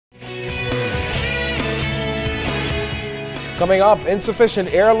Coming up,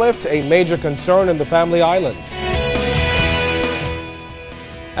 insufficient airlift, a major concern in the Family Islands.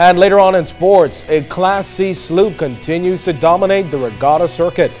 And later on in sports, a Class C sloop continues to dominate the regatta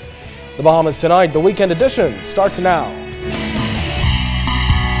circuit. The Bahamas Tonight, the weekend edition, starts now.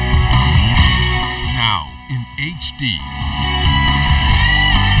 Now in HD.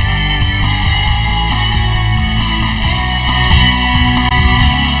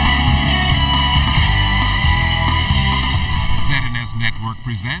 ZNS Network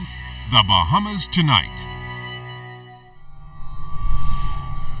presents The Bahamas Tonight.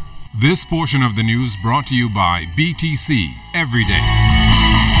 This portion of the news brought to you by BTC Every Day.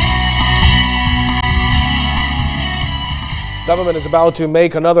 Government is about to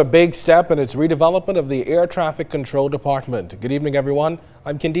make another big step in its redevelopment of the Air Traffic Control Department. Good evening, everyone.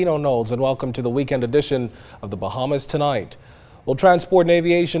 I'm Kendino Knowles, and welcome to the weekend edition of The Bahamas Tonight. Well, Transport and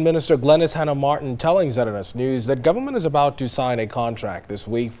Aviation Minister Glenys Hannah Martin telling ZNS News that government is about to sign a contract this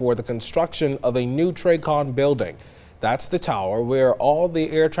week for the construction of a new TRACON building. That's the tower where all the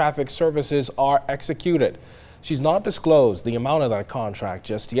air traffic services are executed. She's not disclosed the amount of that contract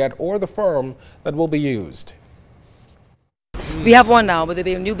just yet or the firm that will be used. We have one now, but there'll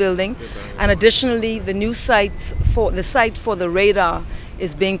be a new building, and additionally, the new site for the radar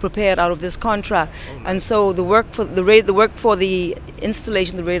is being prepared out of this contract, and so the work for the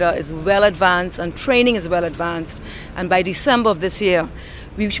installation of the radar is well advanced, and training is well advanced, and by December of this year,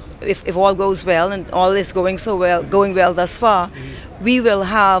 if all goes well and all is going well thus far, we will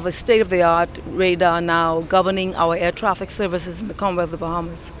have a state-of-the-art radar now governing our air traffic services in the Commonwealth of the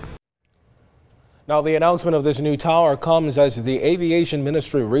Bahamas. Now, the announcement of this new tower comes as the Aviation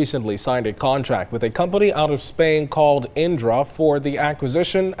Ministry recently signed a contract with a company out of Spain called Indra for the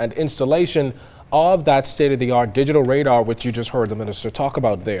acquisition and installation of that state-of-the-art digital radar, which you just heard the minister talk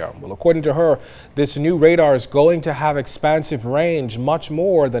about there. Well, according to her, this new radar is going to have expansive range, much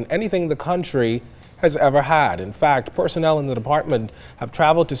more than anything the country has ever had. In fact, personnel in the department have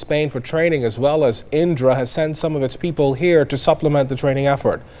traveled to Spain for training, as well as Indra has sent some of its people here to supplement the training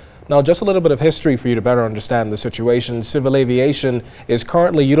effort. Now, just a little bit of history for you to better understand the situation. Civil Aviation is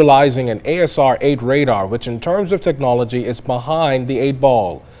currently utilizing an ASR-8 radar, which in terms of technology is behind the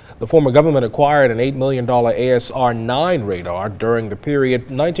 8-ball. The former government acquired an $8 million ASR-9 radar during the period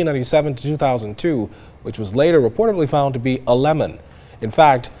 1997 to 2002, which was later reportedly found to be a lemon. In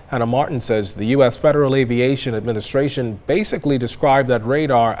fact, Hannah Martin says the U.S. Federal Aviation Administration basically described that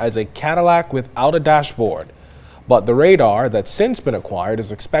radar as a Cadillac without a dashboard. But the radar that's since been acquired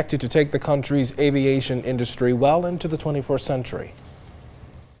is expected to take the country's aviation industry well into the 21st century.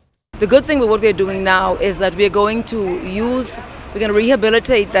 The good thing with what we're doing now is that we're going to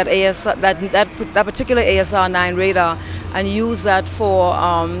rehabilitate that particular ASR-9 radar and use that for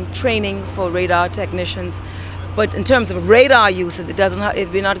training for radar technicians. But in terms of radar use,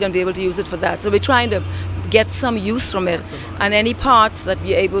 we're not going to be able to use it for that. So we're trying to get some use from it, and any parts that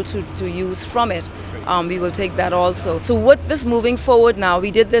we're able to use from it, we will take that also. So what this moving forward now,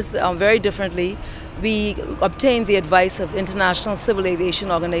 we did this very differently. We obtained the advice of International Civil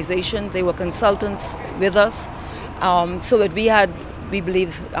Aviation Organization. They were consultants with us, so that we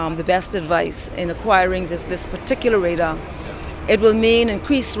believe, the best advice in acquiring this particular radar. It will mean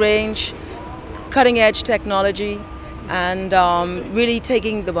increased range, cutting-edge technology, and really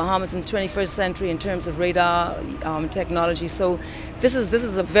taking the Bahamas in the 21st century in terms of radar technology. So this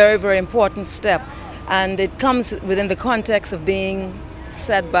is a very, very important step, and it comes within the context of being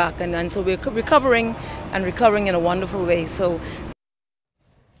set back, and so we're recovering in a wonderful way. So.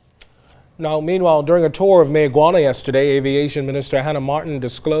 Now, meanwhile, during a tour of Mayagüana yesterday, Aviation Minister Hannah Martin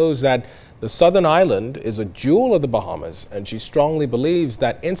disclosed that the southern island is a jewel of the Bahamas, and she strongly believes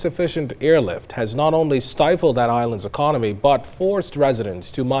that insufficient airlift has not only stifled that island's economy, but forced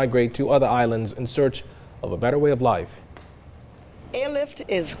residents to migrate to other islands in search of a better way of life. Airlift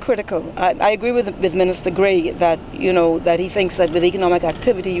is critical. I agree with Minister Gray that, that he thinks that with economic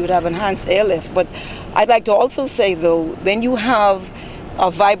activity you would have enhanced airlift. But I'd like to also say, though, when you have a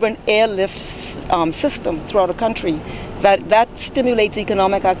vibrant airlift system throughout the country, that stimulates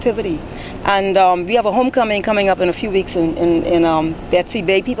economic activity. And we have a homecoming coming up in a few weeks in Betsy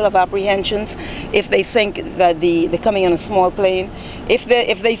Bay. People have apprehensions if they think that they're coming in a small plane. If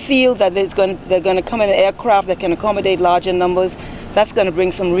they feel that they're going to come in an aircraft that can accommodate larger numbers, that's going to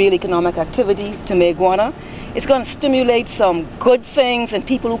bring some real economic activity to Mayagüana. It's going to stimulate some good things and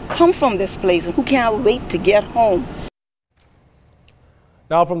people who come from this place and who can't wait to get home.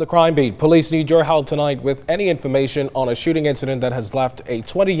 Now from the crime beat, police need your help tonight with any information on a shooting incident that has left a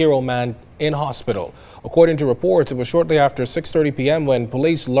 20-year-old man in hospital. According to reports, it was shortly after 6:30 p.m. when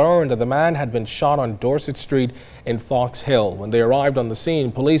police learned that the man had been shot on Dorset Street in Fox Hill. When they arrived on the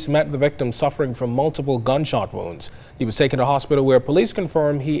scene, police met the victim suffering from multiple gunshot wounds. He was taken to hospital where police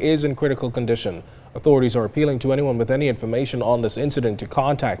confirm he is in critical condition. Authorities are appealing to anyone with any information on this incident to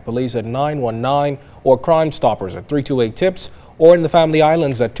contact police at 919 or Crime Stoppers at 328-TIPS or in the Family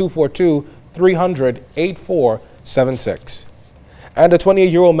Islands at 242-300-8476. And a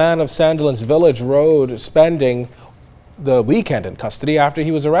 28-year-old man of Sandilands Village Road spending the weekend in custody after he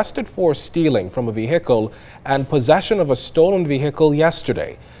was arrested for stealing from a vehicle and possession of a stolen vehicle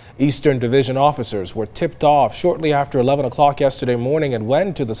yesterday. Eastern Division officers were tipped off shortly after 11 o'clock yesterday morning and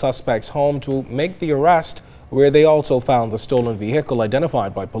went to the suspect's home to make the arrest, where they also found the stolen vehicle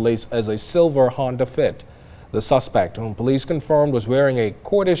identified by police as a silver Honda Fit. The suspect, whom police confirmed was wearing a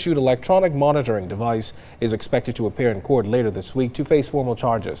court-issued electronic monitoring device, is expected to appear in court later this week to face formal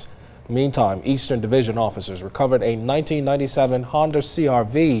charges. Meantime, Eastern Division officers recovered a 1997 Honda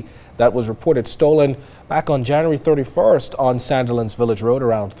CR-V that was reported stolen back on January 31st on Sandilands Village Road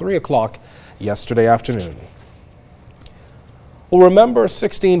around 3 o'clock yesterday afternoon. Well, remember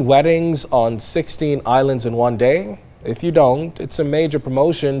 16 weddings on 16 islands in one day? If you don't, it's a major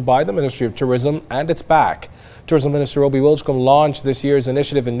promotion by the Ministry of Tourism, and it's back. Tourism Minister Obi Wilchcombe launched this year's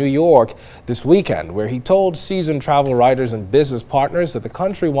initiative in New York this weekend, where he told seasoned travel writers and business partners that the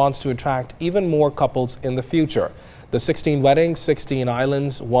country wants to attract even more couples in the future. The 16 weddings, 16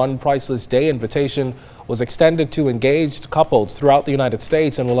 islands, one priceless day invitation was extended to engaged couples throughout the United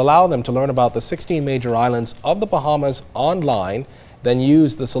States and will allow them to learn about the 16 major islands of the Bahamas online, then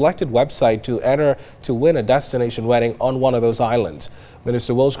use the selected website to enter to win a destination wedding on one of those islands.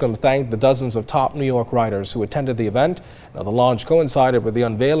 Minister Wilchcombe thanked the dozens of top New York writers who attended the event. Now, the launch coincided with the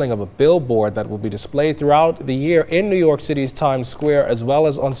unveiling of a billboard that will be displayed throughout the year in New York City's Times Square as well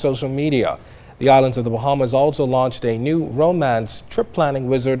as on social media. The islands of the Bahamas also launched a new romance trip planning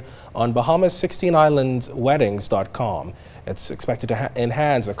wizard on Bahamas16islandsweddings.com. It's expected to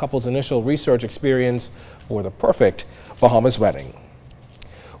enhance a couple's initial research experience for the perfect Bahamas wedding.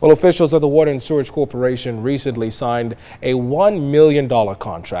 Well, officials of the Water and Sewerage Corporation recently signed a $1 million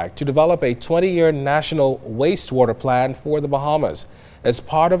contract to develop a 20-year national wastewater plan for the Bahamas. As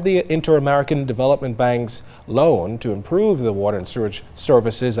part of the Inter-American Development Bank's loan to improve the water and sewage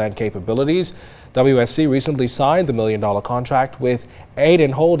services and capabilities, WSC recently signed the $1 million contract with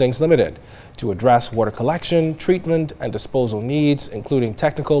Aiden Holdings Limited to address water collection, treatment, and disposal needs, including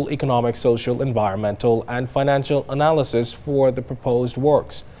technical, economic, social, environmental, and financial analysis for the proposed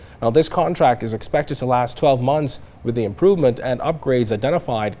works. Now, this contract is expected to last 12 months with the improvement and upgrades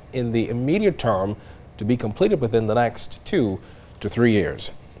identified in the immediate term to be completed within the next 2 to 3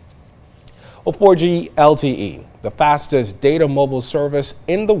 years. Well, 4G LTE, the fastest data mobile service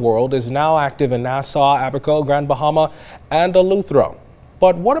in the world, is now active in Nassau, Abaco, Grand Bahama, and Eleuthera.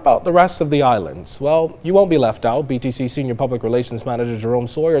 But what about the rest of the islands? Well, you won't be left out. BTC Senior Public Relations Manager Jerome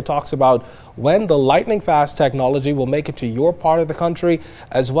Sawyer talks about when the lightning-fast technology will make it to your part of the country,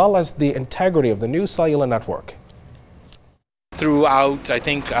 as well as the integrity of the new cellular network. Throughout, I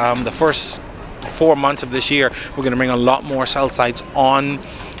think, the first 4 months of this year, we're going to bring a lot more cell sites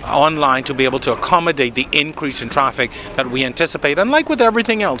online to be able to accommodate the increase in traffic that we anticipate. And like with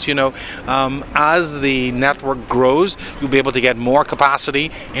everything else, you know, as the network grows, you'll be able to get more capacity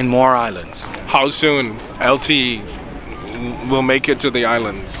in more islands. How soon LTE will make it to the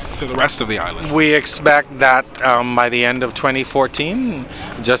islands, to the rest of the islands? We expect that by the end of 2014,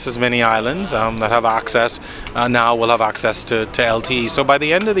 just as many islands that have access now will have access to LTE. So by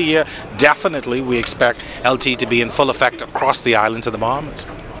the end of the year, definitely we expect LTE to be in full effect across the islands of the Bahamas.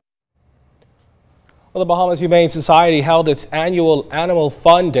 Well, the Bahamas Humane Society held its annual Animal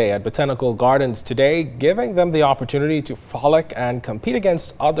Fun Day at Botanical Gardens today, giving them the opportunity to frolic and compete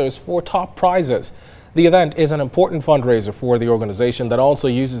against others for top prizes. The event is an important fundraiser for the organization that also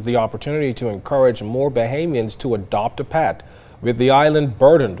uses the opportunity to encourage more Bahamians to adopt a pet. With the island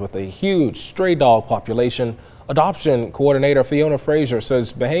burdened with a huge stray dog population, adoption coordinator Fiona Fraser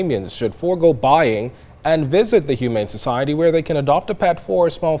says Bahamians should forego buying and visit the Humane Society, where they can adopt a pet for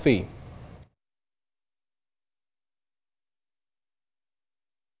a small fee.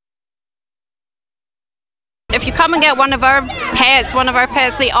 If you come and get one of our pets,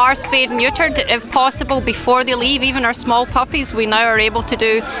 they are spayed and neutered, if possible, before they leave. Even our small puppies, we now are able to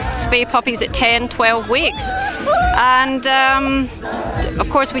do spay puppies at 10, 12 weeks. And of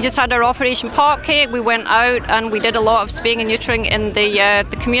course, we just had our Operation Pot Cake. We went out and we did a lot of spaying and neutering in the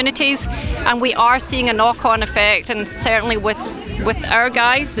communities, and we are seeing a knock-on effect, and certainly with with our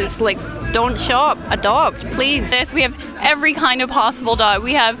guys is like, don't shop, adopt, please. Yes, we have every kind of possible dog.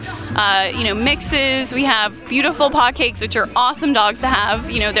 We have, mixes. We have beautiful pot cakes, which are awesome dogs to have.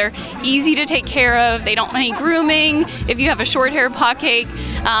 They're easy to take care of. They don't need grooming. If you have a short-haired pot cake,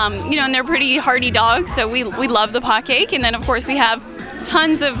 and they're pretty hardy dogs, so we love the pot cake. And then of course we have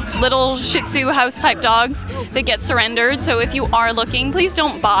tons of little Shih Tzu house-type dogs that get surrendered. So if you are looking, please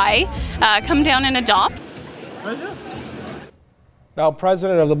don't buy. Come down and adopt. Now,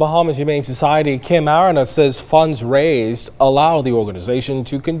 President of the Bahamas Humane Society, Kim Arana, says funds raised allow the organization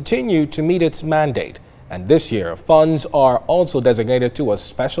to continue to meet its mandate. And this year, funds are also designated to a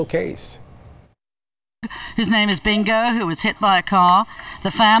special case. His name is Bingo, who was hit by a car. The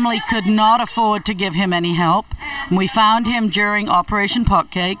family could not afford to give him any help. We found him during Operation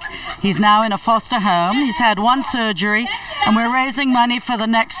Potcake. He's now in a foster home. He's had one surgery, and we're raising money for the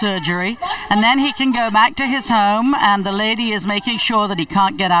next surgery. And then he can go back to his home, and the lady is making sure that he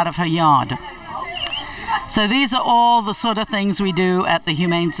can't get out of her yard. So these are all the sort of things we do at the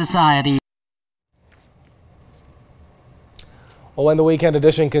Humane Society. Well, when the weekend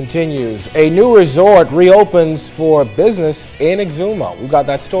edition continues, a new resort reopens for business in Exuma. We've got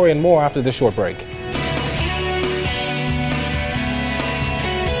that story and more after this short break.